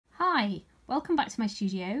Hi, welcome back to my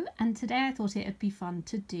studio, and today I thought it would be fun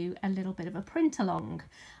to do a little bit of a print along.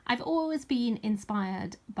 I've always been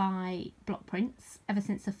inspired by block prints ever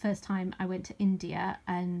since the first time I went to India,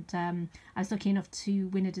 and I was lucky enough to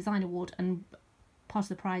win a design award, and part of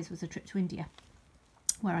the prize was a trip to India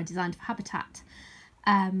where I designed for Habitat.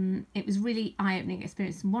 It was really eye-opening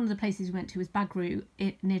experience, and one of the places we went to was Bagru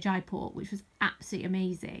near Jaipur, which was absolutely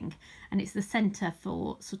amazing, and it's the centre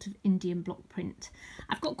for sort of Indian block print.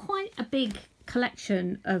 I've got quite a big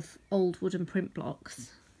collection of old wooden print blocks.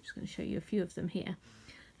 I'm just going to show you a few of them here.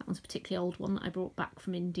 That one's a particularly old one that I brought back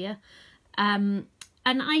from India, and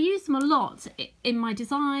I use them a lot in my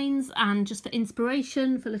designs and just for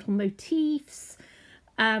inspiration, for little motifs.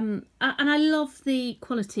 And I love the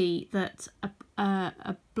quality that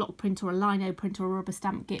a block print or a lino print or a rubber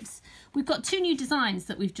stamp gives. We've got two new designs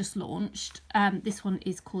that we've just launched. This one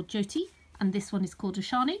is called Jyoti and this one is called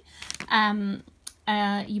Ashani.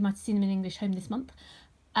 You might have seen them in English Home this month.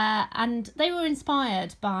 And they were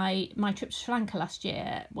inspired by my trip to Sri Lanka last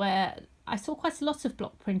year, where I saw quite a lot of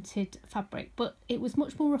block printed fabric, but it was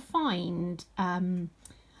much more refined and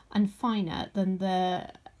finer than the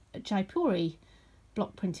Jaipuri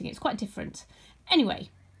block printing. It's quite different. Anyway,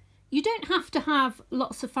 you don't have to have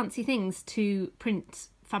lots of fancy things to print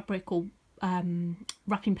fabric or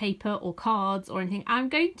wrapping paper or cards or anything. I'm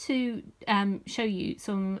going to show you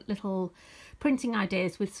some little printing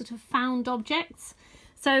ideas with sort of found objects.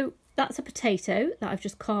 So that's a potato that I've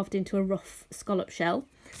just carved into a rough scallop shell.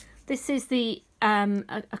 This is the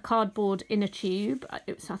a cardboard inner tube. I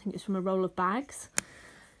think it's from a roll of bags.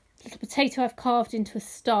 Little potato I've carved into a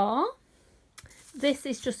star. This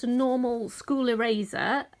is just a normal school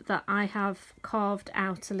eraser that I have carved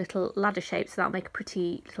out a little ladder shape, so that'll make a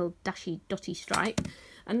pretty little dashy dotty stripe.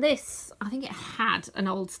 And this, I think it had an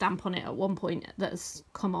old stamp on it at one point that has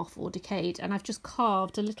come off or decayed, and I've just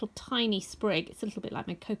carved a little tiny sprig, it's a little bit like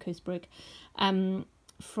my cocoa sprig,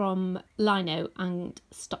 from lino and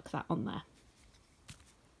stuck that on there.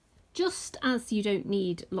 Just as you don't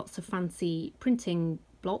need lots of fancy printing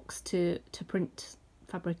blocks to print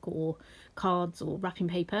fabric or cards or wrapping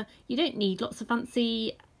paper, you don't need lots of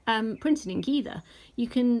fancy printing ink either. You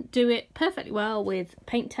can do it perfectly well with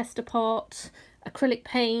paint tester pot, acrylic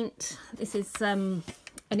paint. This is an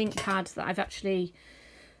ink pad that I've actually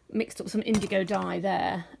mixed up some indigo dye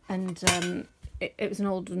there, and it was an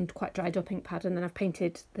old and quite dried up ink pad, and then I've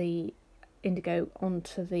painted the indigo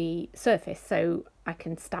onto the surface so I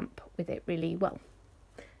can stamp with it really well.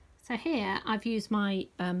 So here I've used my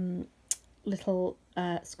little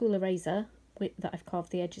school eraser that I've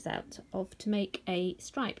carved the edges out of to make a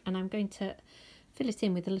stripe, and I'm going to fill it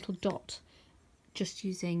in with a little dot just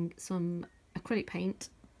using some acrylic paint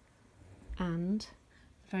and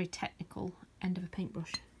a very technical end of a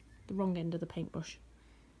paintbrush, the wrong end of the paintbrush,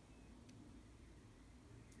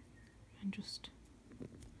 and just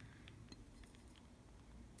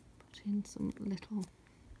put in some little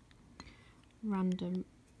random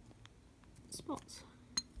spots.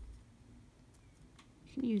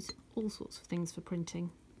 You can use all sorts of things for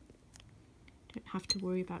printing. You don't have to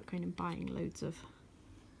worry about going and buying loads of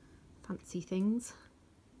fancy things.